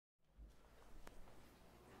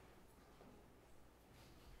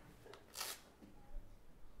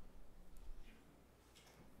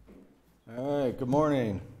Good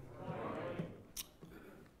morning.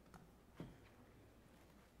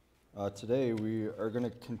 Today we are going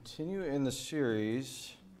to continue in the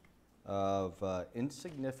series of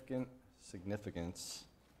Insignificant Significance.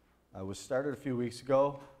 It was started a few weeks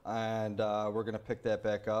ago, and we're going to pick that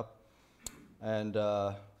back up. And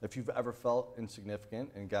if you've ever felt insignificant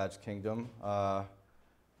in God's kingdom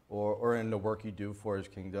or in the work you do for His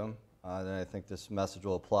kingdom, then I think this message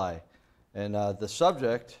will apply. And the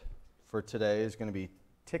subject for today is going to be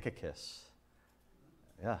Tychicus.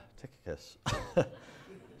 Yeah, Tychicus.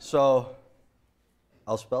 So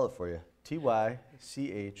I'll spell it for you. Tychicus.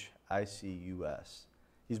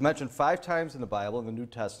 He's mentioned 5 times in the Bible, in the New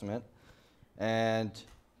Testament. And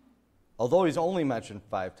although he's only mentioned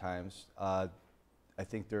 5 times, I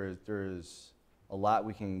think there is a lot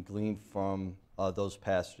we can glean from those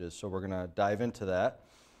passages. So we're going to dive into that.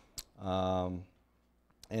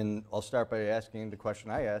 And I'll start by asking the question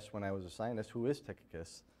I asked when I was assigned this: who is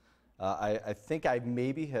Tychicus? I think I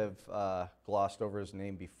maybe have glossed over his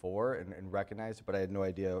name before and recognized it, but I had no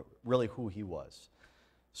idea really who he was.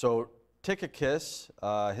 So Tychicus,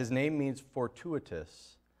 his name means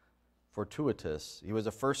fortuitous. Fortuitous. He was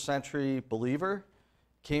a first century believer,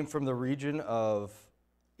 came from the region of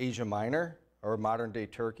Asia Minor, or modern day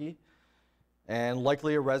Turkey, and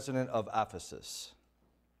likely a resident of Ephesus.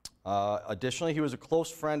 Additionally, he was a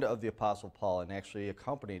close friend of the Apostle Paul and actually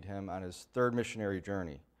accompanied him on his 3rd missionary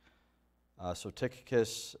journey. So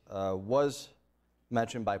Tychicus was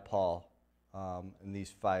mentioned by Paul in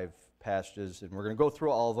these 5 passages, and we're going to go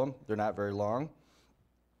through all of them. They're not very long.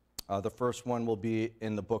 The first one will be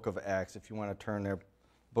in the book of Acts. If you want to turn there,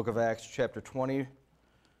 book of Acts, chapter 20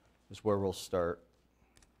 is where we'll start.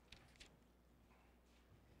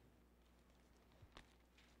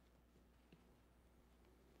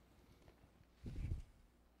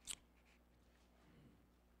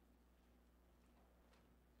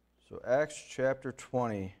 So Acts chapter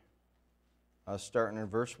 20, starting in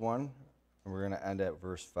verse 1, and we're going to end at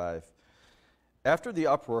verse 5. After the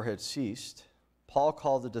uproar had ceased, Paul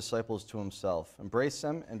called the disciples to himself, embraced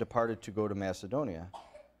them, and departed to go to Macedonia.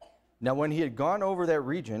 Now when he had gone over that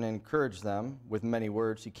region and encouraged them with many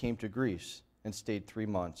words, he came to Greece and stayed 3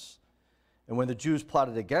 months. And when the Jews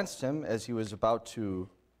plotted against him as he was about to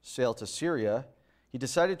sail to Syria, he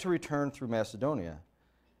decided to return through Macedonia.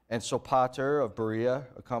 And Sopater of Berea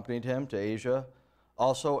accompanied him to Asia,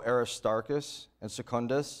 also Aristarchus and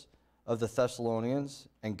Secundus of the Thessalonians,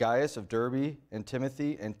 and Gaius of Derbe, and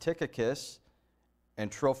Timothy, and Tychicus,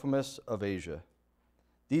 and Trophimus of Asia.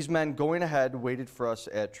 These men going ahead waited for us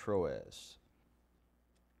at Troas.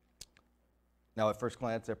 Now at first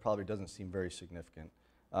glance that probably doesn't seem very significant.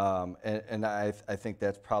 And I think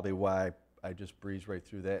that's probably why I just breezed right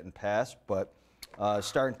through that and passed. But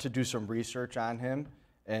starting to do some research on him,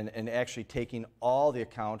 and actually taking all the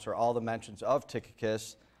accounts or all the mentions of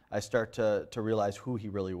Tychicus, I start to realize who he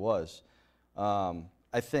really was.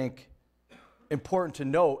 I think important to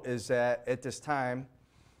note is that at this time,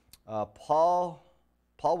 Paul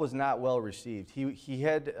was not well received. He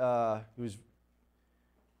was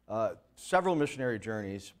several missionary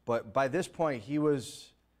journeys, but by this point he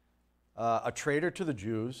was a traitor to the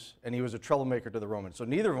Jews and he was a troublemaker to the Romans. So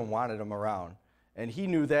neither of them wanted him around. And he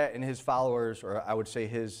knew that, and his followers, or I would say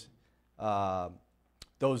his,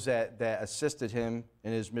 those that assisted him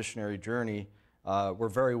in his missionary journey, were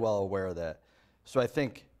very well aware of that. So I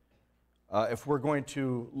think if we're going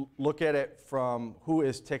to look at it from who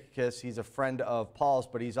is Tychicus, he's a friend of Paul's,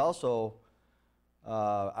 but he's also,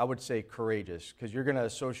 I would say, courageous, because you're going to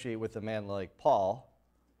associate with a man like Paul,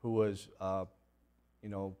 who was, I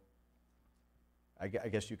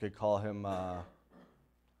guess you could call him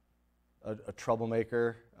a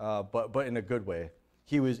troublemaker, but in a good way.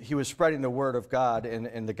 He was spreading the word of God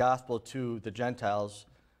and the gospel to the Gentiles,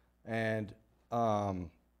 and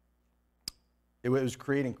it was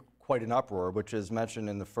creating quite an uproar, which is mentioned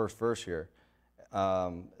in the first verse here.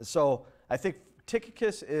 So I think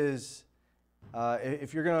Tychicus is,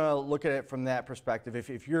 if you're going to look at it from that perspective,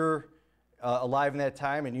 if you're alive in that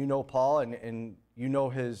time and you know Paul and you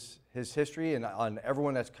know his history and on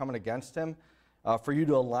everyone that's coming against him, for you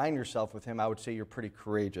to align yourself with him, I would say you're pretty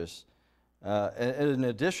courageous. And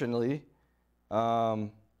additionally,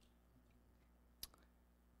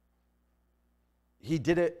 he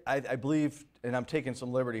did it, I believe, and I'm taking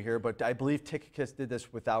some liberty here, but I believe Tychicus did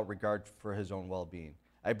this without regard for his own well-being.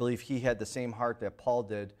 I believe he had the same heart that Paul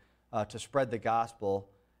did to spread the gospel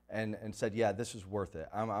and said, yeah, this is worth it.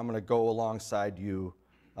 I'm going to go alongside you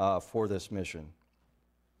for this mission.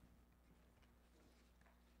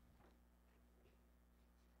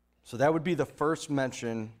 So that would be the first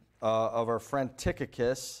mention of our friend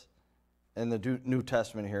Tychicus in the New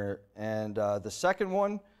Testament here. And the second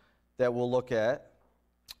one that we'll look at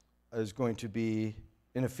is going to be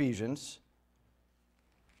in Ephesians.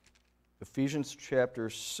 Ephesians chapter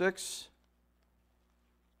 6.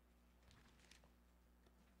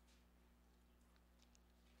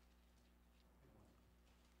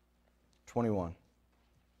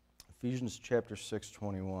 Ephesians chapter 6,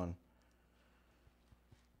 21.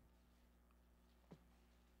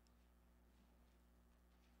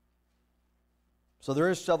 So there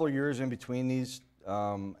is several years in between these,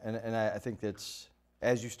 and I think that's,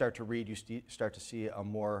 as you start to read, you start to see a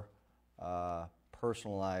more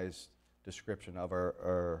personalized description of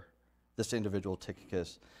this individual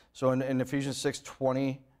Tychicus. So in Ephesians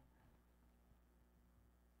 6:20,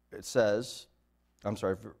 it says,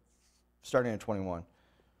 starting at 21,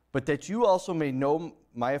 but that you also may know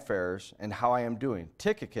my affairs and how I am doing.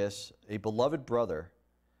 Tychicus, a beloved brother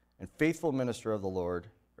and faithful minister of the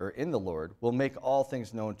Lord, or in the Lord, will make all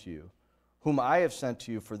things known to you, whom I have sent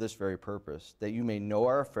to you for this very purpose, that you may know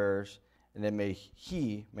our affairs, and that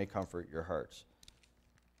he may comfort your hearts.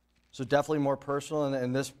 So definitely more personal,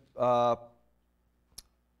 and this,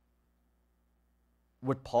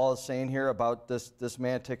 what Paul is saying here about this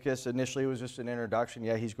man Tychicus, initially it was just an introduction.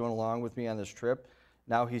 Yeah, he's going along with me on this trip.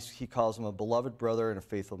 Now he calls him a beloved brother and a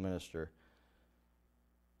faithful minister.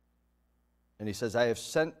 And he says, whom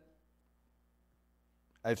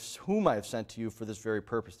I have sent to you for this very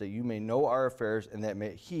purpose, that you may know our affairs, and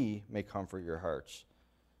that he may comfort your hearts.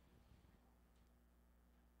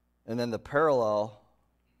 And then the parallel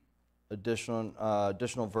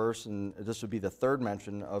additional verse, and this would be the third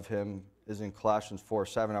mention of him, is in Colossians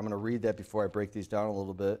 4:7. I'm going to read that before I break these down a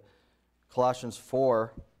little bit. Colossians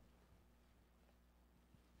 4.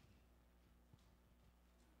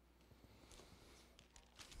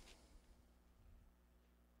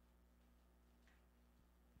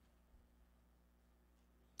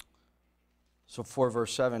 So 4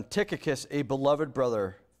 verse 7, Tychicus, a beloved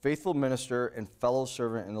brother, faithful minister, and fellow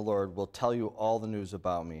servant in the Lord, will tell you all the news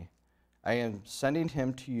about me. I am sending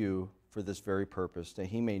him to you for this very purpose, that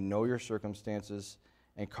he may know your circumstances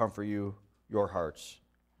and comfort your hearts.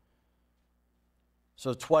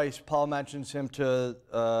 So twice Paul mentions him to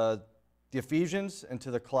the Ephesians and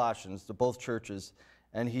to the Colossians, to both churches,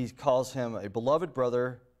 and he calls him a beloved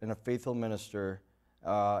brother and a faithful minister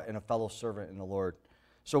and a fellow servant in the Lord.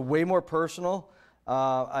 So way more personal.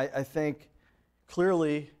 I think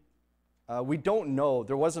clearly we don't know.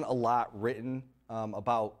 There wasn't a lot written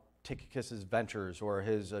about Tychicus' ventures or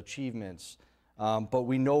his achievements, but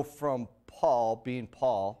we know from Paul, being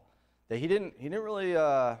Paul, that he didn't really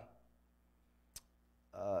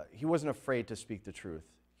he wasn't afraid to speak the truth.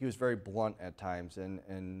 He was very blunt at times,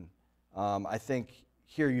 and I think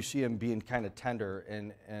here you see him being kind of tender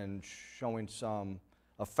and showing some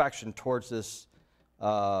affection towards this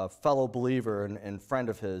fellow believer and friend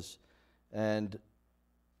of his, and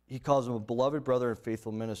he calls him a beloved brother and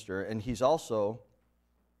faithful minister, and he's also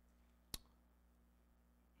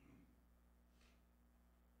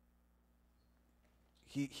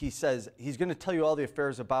he says he's going to tell you all the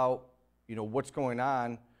affairs about what's going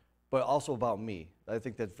on, but also about me. I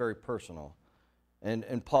think that's very personal,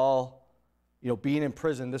 and Paul, being in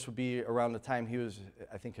prison, this would be around the time he was,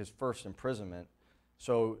 I think, his first imprisonment,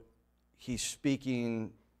 so he's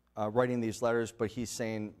speaking, writing these letters, but he's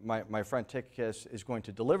saying, my friend Tychicus is going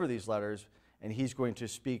to deliver these letters, and he's going to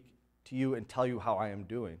speak to you and tell you how I am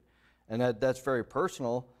doing. And that's very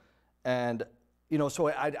personal. And, so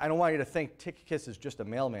I don't want you to think Tychicus is just a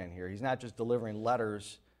mailman here. He's not just delivering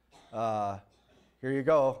letters, here you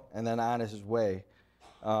go, and then on his way.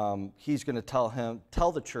 He's going to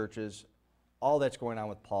tell the churches all that's going on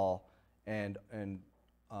with Paul, and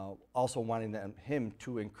also wanting him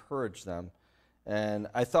to encourage them. And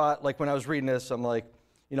I thought, like, when I was reading this, I'm like,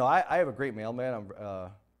 I have a great mailman.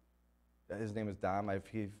 His name is Dom.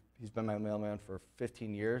 He's been my mailman for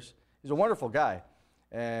 15 years. He's a wonderful guy.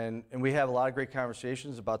 And we have a lot of great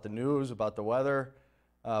conversations about the news, about the weather,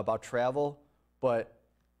 about travel. But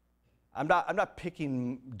I'm not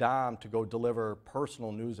picking Dom to go deliver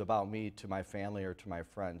personal news about me to my family or to my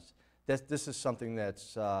friends. This is something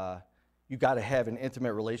that's you got to have an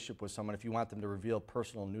intimate relationship with someone if you want them to reveal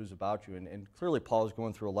personal news about you. And clearly Paul is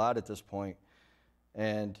going through a lot at this point,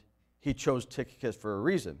 and he chose Tychicus for a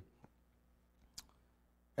reason.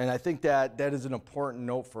 And I think that is an important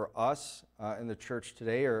note for us in the church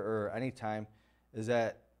today, or any time, is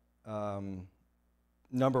that,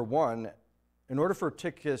 number one, in order for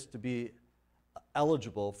Tychicus to be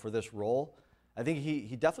eligible for this role, I think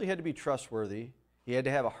he definitely had to be trustworthy. He had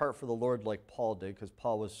to have a heart for the Lord like Paul did, because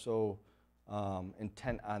Paul was so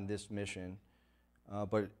intent on this mission.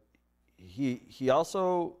 But he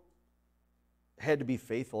also had to be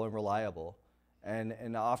faithful and reliable.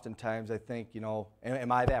 And oftentimes I think,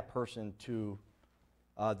 am I that person to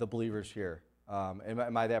the believers here?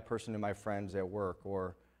 Am I that person to my friends at work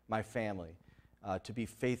or my family? To be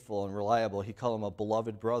faithful and reliable. He called him a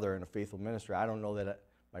beloved brother and a faithful minister. I don't know that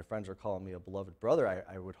my friends are calling me a beloved brother,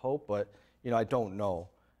 I would hope, but I don't know.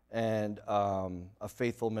 And a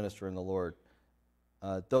faithful minister in the Lord.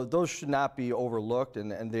 Those should not be overlooked,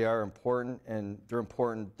 and they are important, and they're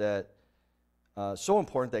important that, so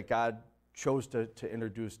important that God chose to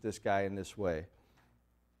introduce this guy in this way.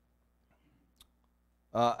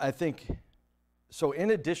 I think, so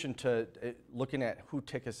in addition to looking at who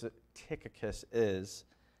Tychicus is,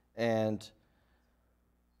 and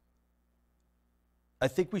I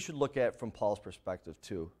think we should look at from Paul's perspective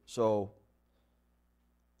too. So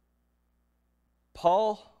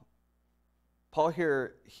Paul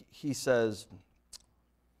here, he says,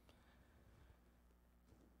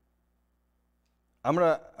 I'm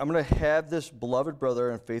gonna have this beloved brother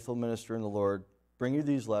and faithful minister in the Lord bring you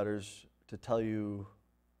these letters to tell you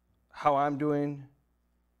how I'm doing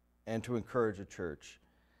and to encourage the church.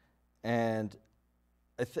 And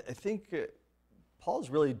I think Paul's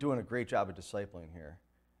really doing a great job of discipling here.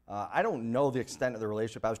 I don't know the extent of the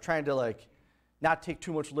relationship. I was trying to not take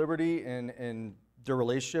too much liberty in the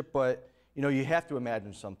relationship, but you have to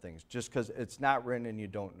imagine some things just because it's not written and you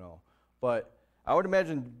don't know. But I would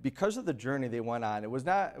imagine because of the journey they went on, it was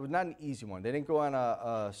not an easy one. They didn't go on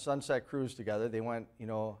a sunset cruise together. They went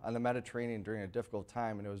on the Mediterranean during a difficult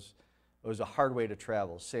time, and it was a hard way to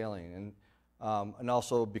travel, sailing, and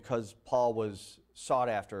also because Paul was sought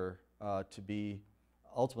after to be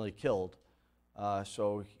ultimately killed.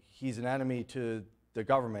 So he's an enemy to the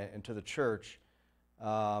government and to the church.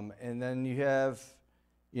 And then you have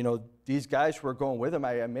these guys who are going with him.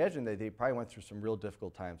 I imagine that they probably went through some real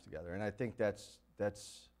difficult times together. And I think that's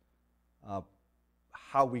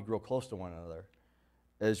how we grow close to one another,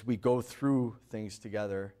 as we go through things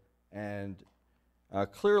together. And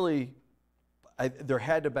clearly, there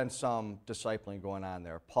had to have been some discipling going on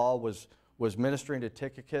there. Paul was ministering to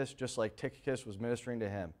Tychicus just like Tychicus was ministering to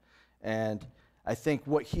him. And I think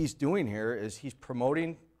what he's doing here is he's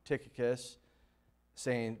promoting Tychicus,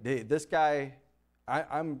 saying, this guy,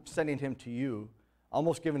 I'm sending him to you,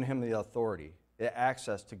 almost giving him the authority, the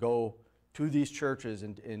access to go to these churches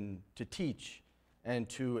and to teach and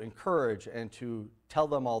to encourage and to tell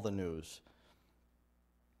them all the news.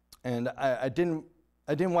 And I didn't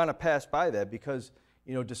want to pass by that because,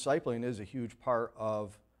 discipling is a huge part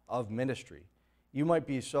of ministry. You might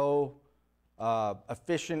be so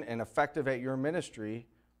efficient and effective at your ministry,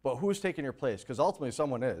 but who's taking your place? Because ultimately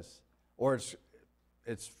someone is, or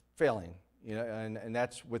it's failing. And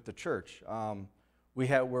that's with the church. We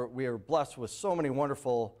are blessed with so many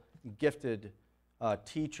wonderful, gifted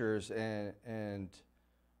teachers and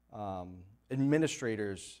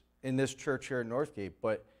administrators in this church here at Northgate.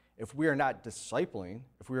 But if we are not discipling,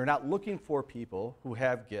 if we are not looking for people who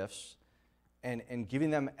have gifts and giving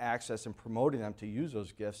them access and promoting them to use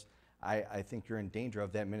those gifts, I think you're in danger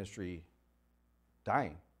of that ministry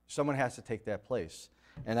dying. Someone has to take that place.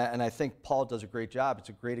 And I think Paul does a great job. It's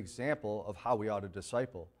a great example of how we ought to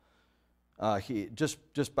disciple. He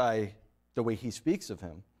just by the way he speaks of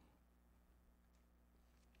him.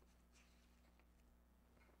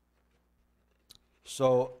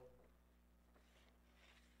 So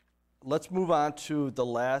let's move on to the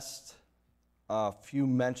last few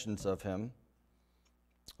mentions of him,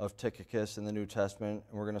 of Tychicus in the New Testament.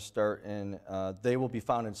 And we're going to start in, they will be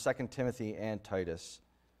found in 2 Timothy and Titus.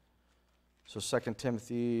 So 2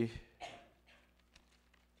 Timothy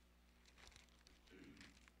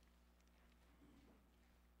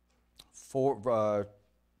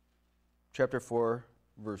chapter 4,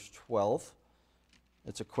 verse 12.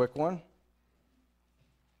 It's a quick one.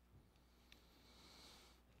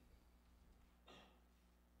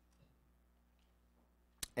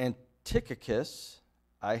 And Tychicus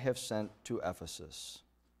I have sent to Ephesus.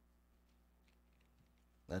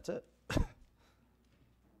 That's it.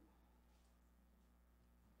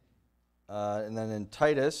 And then in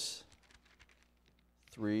Titus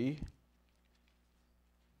 3,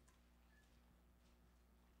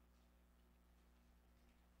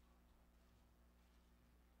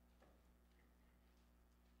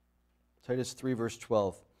 Titus 3, verse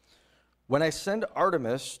 12. When I send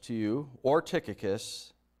Artemis to you, or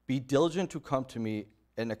Tychicus, be diligent to come to me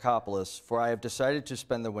in Nicopolis, for I have decided to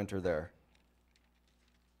spend the winter there.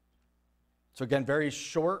 So again, very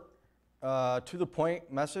short, to the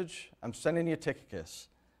point message. I'm sending you Tychicus.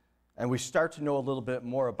 And we start to know a little bit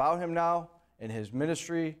more about him now and his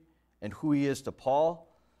ministry and who he is to Paul.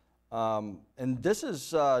 And this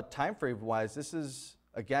is, time frame-wise, this is,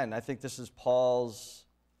 again, I think this is Paul's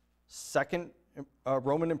second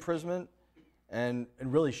Roman imprisonment, and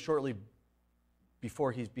really shortly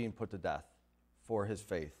before he's being put to death for his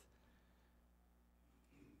faith.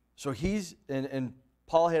 So and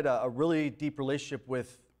Paul had a really deep relationship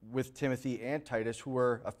with Timothy and Titus, who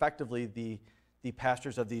were effectively the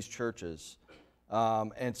pastors of these churches.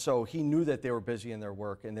 And so he knew that they were busy in their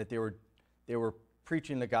work, and that they were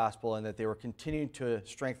preaching the gospel, and that they were continuing to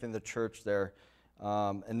strengthen the church there.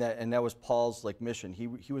 And that was Paul's mission.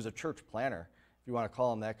 He was a church planner, if you want to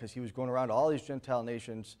call him that, because he was going around to all these Gentile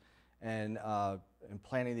nations and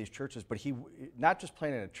planting these churches. But he not just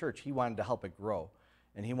planting a church, he wanted to help it grow,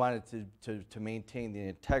 and he wanted to maintain the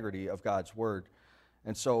integrity of God's word.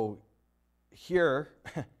 And so here,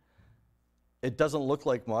 it doesn't look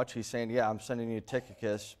like much. He's saying, yeah, I'm sending you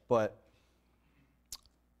Tychicus, but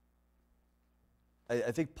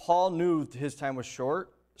I think Paul knew his time was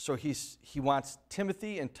short, so he wants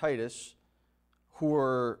Timothy and Titus, who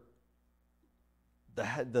are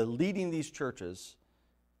the leading these churches,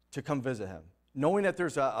 to come visit him. Knowing that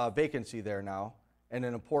there's a vacancy there now and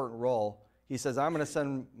an important role, he says, I'm going to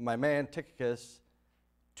send my man Tychicus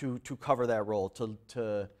to cover that role,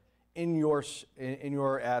 to in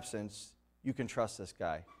your absence, you can trust this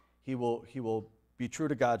guy. He will be true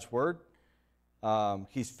to God's word.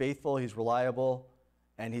 He's faithful, he's reliable,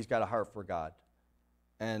 and he's got a heart for God.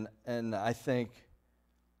 And I think,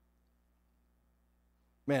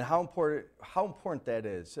 man, how important that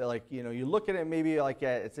is. You look at it maybe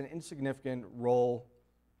it's an insignificant role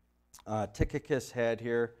Tychicus had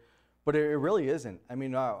here, but it really isn't. I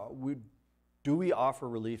mean, we offer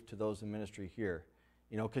relief to those in ministry here?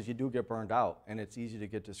 Because you do get burned out, and it's easy to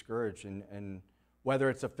get discouraged. And whether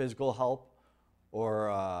it's a physical help or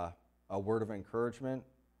a word of encouragement,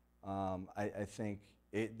 I think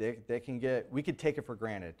we could take it for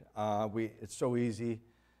granted. It's so easy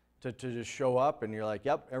to just show up, and you're like,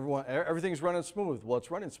 yep, everything's running smooth. Well,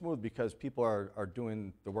 it's running smooth because people are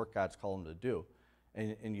doing the work God's called them to do,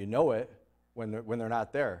 and you know it when they're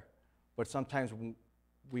not there. But sometimes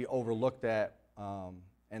we overlook that,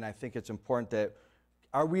 and I think it's important that,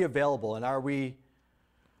 are we available, and are we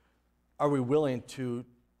willing to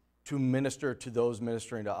minister to those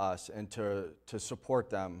ministering to us, and to support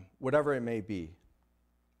them, whatever it may be.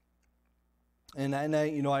 And I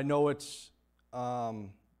know it's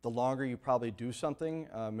the longer you probably do something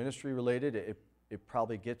ministry related, it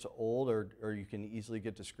probably gets old, or you can easily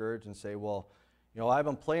get discouraged and say, well, I've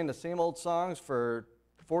been playing the same old songs for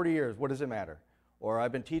 40 years. What does it matter? Or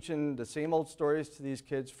I've been teaching the same old stories to these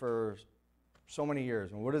kids for so many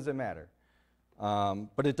years, and what does it matter?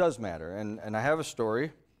 But it does matter, and I have a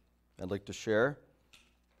story I'd like to share.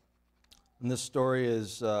 And this story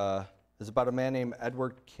is about a man named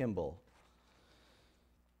Edward Kimball.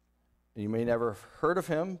 You may never have heard of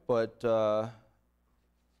him, but the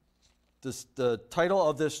title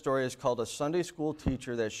of this story is called "A Sunday School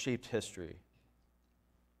Teacher That Shaped History."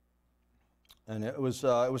 And it was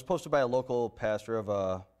posted by a local pastor of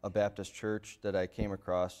a Baptist church that I came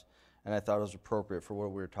across, and I thought it was appropriate for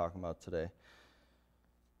what we were talking about today.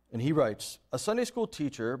 And he writes, "A Sunday school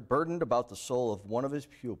teacher, burdened about the soul of one of his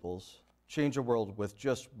pupils, changed the world with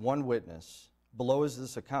just one witness. Below is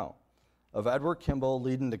this account of Edward Kimball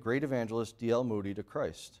leading the great evangelist D.L. Moody to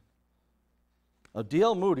Christ. Now,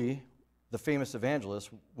 D.L. Moody, the famous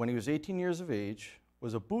evangelist, when he was 18 years of age,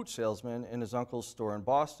 was a boot salesman in his uncle's store in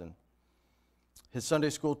Boston. His Sunday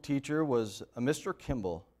school teacher was a Mr.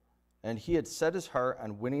 Kimball, and he had set his heart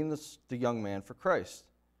on winning the young man for Christ.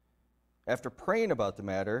 After praying about the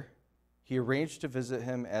matter, he arranged to visit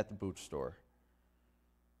him at the boot store.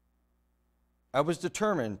 I was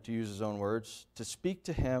determined, to use his own words, to speak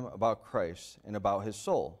to him about Christ and about his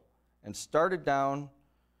soul, and started down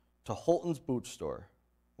to Holton's boot store.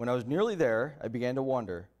 When I was nearly there, I began to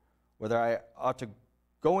wonder whether I ought to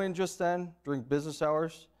go in just then during business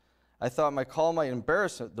hours. I thought my call might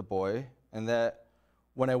embarrass the boy, and that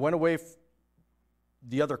when I went away,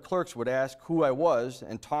 the other clerks would ask who I was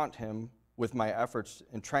and taunt him with my efforts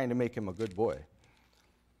in trying to make him a good boy.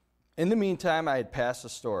 In the meantime, I had passed the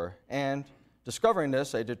store, and discovering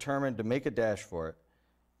this, I determined to make a dash for it.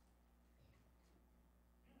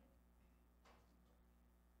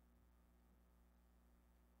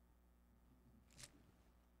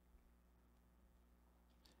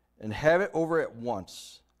 And have it over at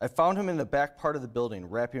once. I found him in the back part of the building,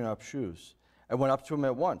 wrapping up shoes. I went up to him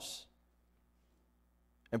at once,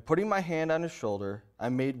 and putting my hand on his shoulder, I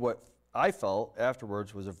made what I felt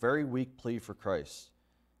afterwards was a very weak plea for Christ.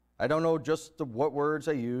 I don't know just what words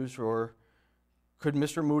I used, or could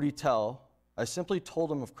Mr. Moody tell, I simply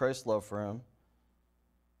told him of Christ's love for him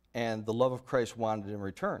and the love of Christ wanted in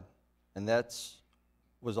return. And that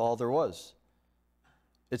was all there was.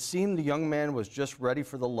 It seemed the young man was just ready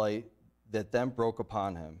for the light that then broke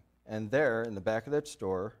upon him. And there, in the back of that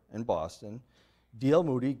store in Boston, D.L.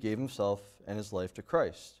 Moody gave himself and his life to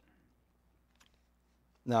Christ.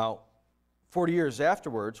 Now, 40 years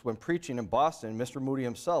afterwards, when preaching in Boston, Mr. Moody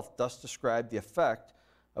himself thus described the effect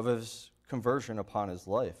of his conversion upon his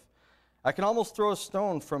life. I can almost throw a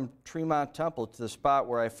stone from Tremont Temple to the spot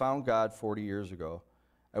where I found God 40 years ago.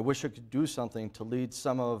 I wish I could do something to lead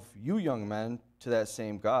some of you young men to that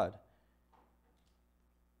same God.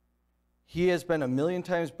 He has been 1,000,000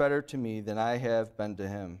 times better to me than I have been to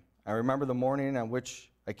him. I remember the morning on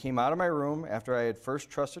which I came out of my room after I had first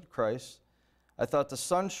trusted Christ. I thought the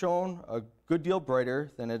sun shone a good deal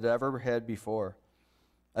brighter than it ever had before.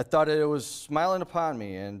 I thought it was smiling upon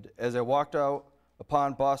me, and as I walked out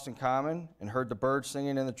upon Boston Common and heard the birds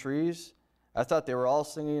singing in the trees, I thought they were all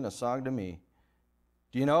singing a song to me.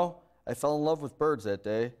 Do you know, I fell in love with birds that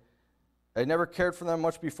day. I never cared for them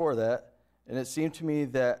much before that, and it seemed to me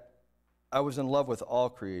that I was in love with all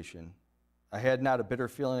creation. I had not a bitter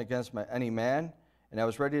feeling against any man, and I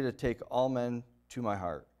was ready to take all men to my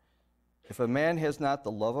heart. If a man has not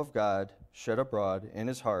the love of God shed abroad in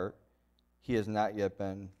his heart, he has not yet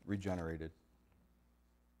been regenerated.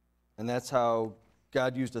 And that's how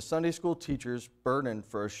God used a Sunday school teacher's burden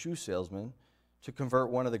for a shoe salesman to convert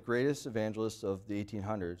one of the greatest evangelists of the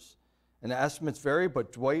 1800s. And the estimates vary,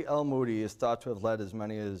 but Dwight L. Moody is thought to have led as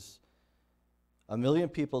many as 1,000,000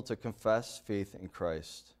 people to confess faith in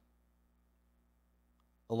Christ,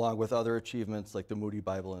 along with other achievements like the Moody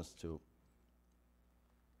Bible Institute.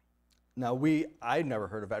 Now, I'd never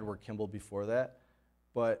heard of Edward Kimball before that,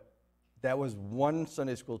 but that was one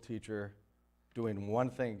Sunday school teacher doing one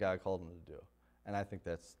thing God called him to do. And I think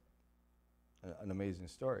that's an amazing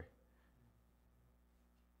story.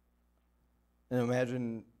 And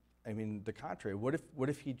imagine, the contrary. What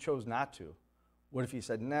if he chose not to? What if he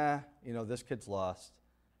said, nah, this kid's lost.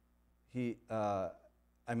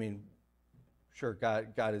 Sure,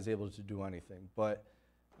 God is able to do anything. But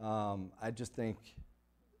I just think,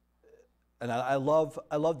 and I love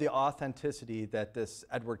the authenticity that this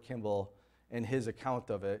Edward Kimball and his account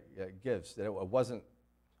of it gives, that it wasn't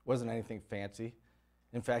anything fancy.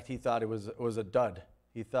 In fact, he thought it was a dud.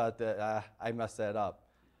 He thought that I messed that up.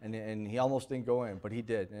 And he almost didn't go in, but he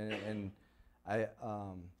did. And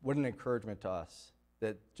what an encouragement to us,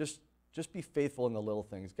 that just be faithful in the little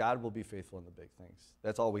things. God will be faithful in the big things.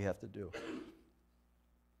 That's all we have to do.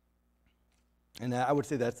 And I would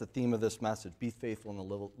say that's the theme of this message, be faithful in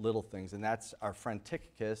the little things. And that's our friend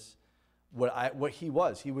Tychicus, what he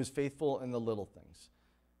was. He was faithful in the little things.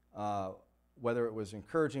 Whether it was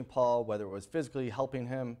encouraging Paul, whether it was physically helping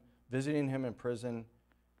him, visiting him in prison,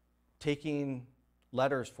 taking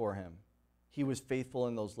letters for him. He was faithful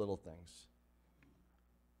in those little things.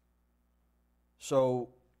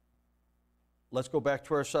 So let's go back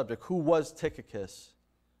to our subject. Who was Tychicus?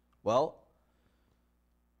 Well,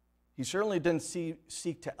 he certainly didn't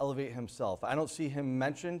seek to elevate himself. I don't see him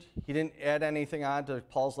mentioned. He didn't add anything on to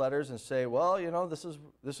Paul's letters and say, well,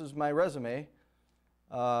 this is my resume.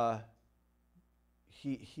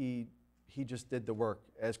 He just did the work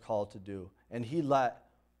as called to do. And he let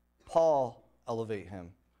Paul elevate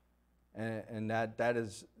him. And that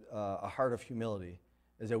is a heart of humility,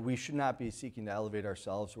 is that we should not be seeking to elevate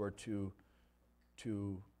ourselves or to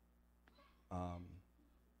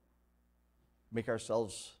make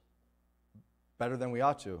ourselves better than we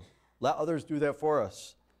ought to. Let others do that for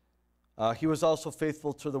us. He was also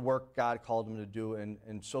faithful to the work God called him to do,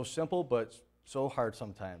 and so simple but so hard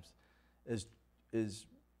sometimes, is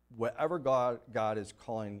whatever God is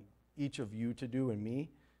calling each of you to do and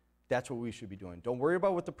me, that's what we should be doing. Don't worry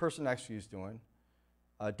about what the person next to you is doing.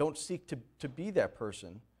 Don't seek to be that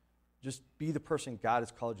person. Just be the person God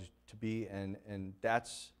has called you to be, and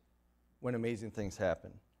that's when amazing things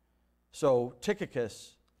happen. So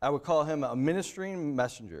Tychicus, I would call him a ministering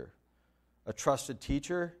messenger, a trusted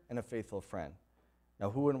teacher, and a faithful friend. Now,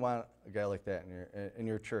 who wouldn't want a guy like that in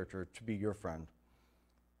your church or to be your friend?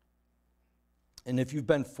 And if you've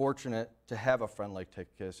been fortunate to have a friend like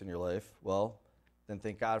Tychicus in your life, well, then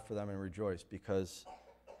thank God for them and rejoice, because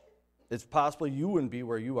it's possible you wouldn't be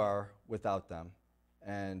where you are without them.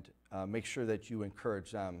 And make sure that you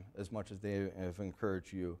encourage them as much as they have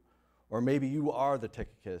encouraged you. Or maybe you are the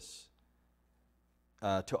Tychicus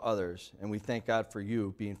to others, and we thank God for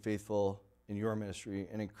you being faithful in your ministry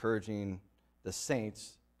and encouraging the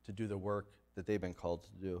saints to do the work that they've been called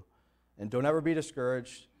to do. And don't ever be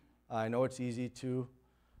discouraged. I know it's easy to.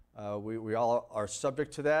 We all are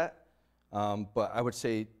subject to that. But I would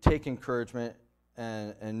say take encouragement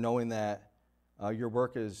and knowing that your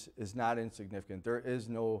work is not insignificant. There is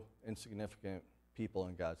no insignificant people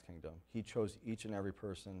in God's kingdom. He chose each and every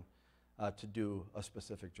person to do a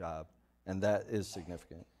specific job, and that is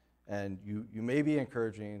significant. And you may be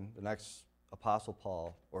encouraging the next Apostle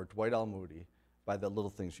Paul or Dwight L. Moody by the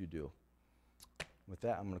little things you do. With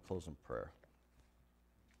that, I'm going to close in prayer.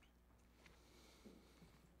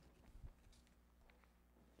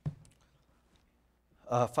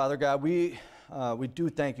 Father God, we do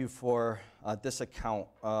thank you for this account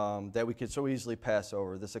that we could so easily pass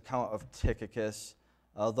over, this account of Tychicus.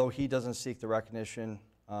 Although he doesn't seek the recognition,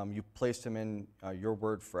 you placed him in your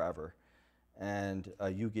word forever, and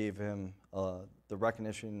you gave him the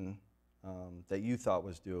recognition that you thought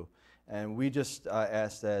was due. And we just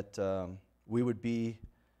ask that we would be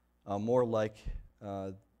more like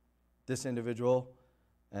this individual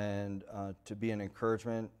and to be an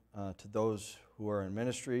encouragement to those who are in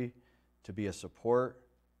ministry, to be a support,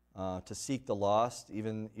 to seek the lost,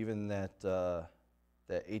 even that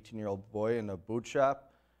 18-year-old boy in a boot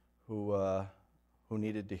shop who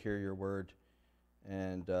needed to hear your word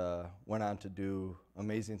and went on to do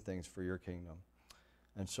amazing things for your kingdom.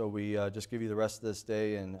 And so we just give you the rest of this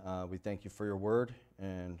day, and we thank you for your word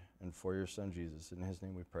and for your son Jesus. In his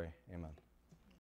name we pray. Amen.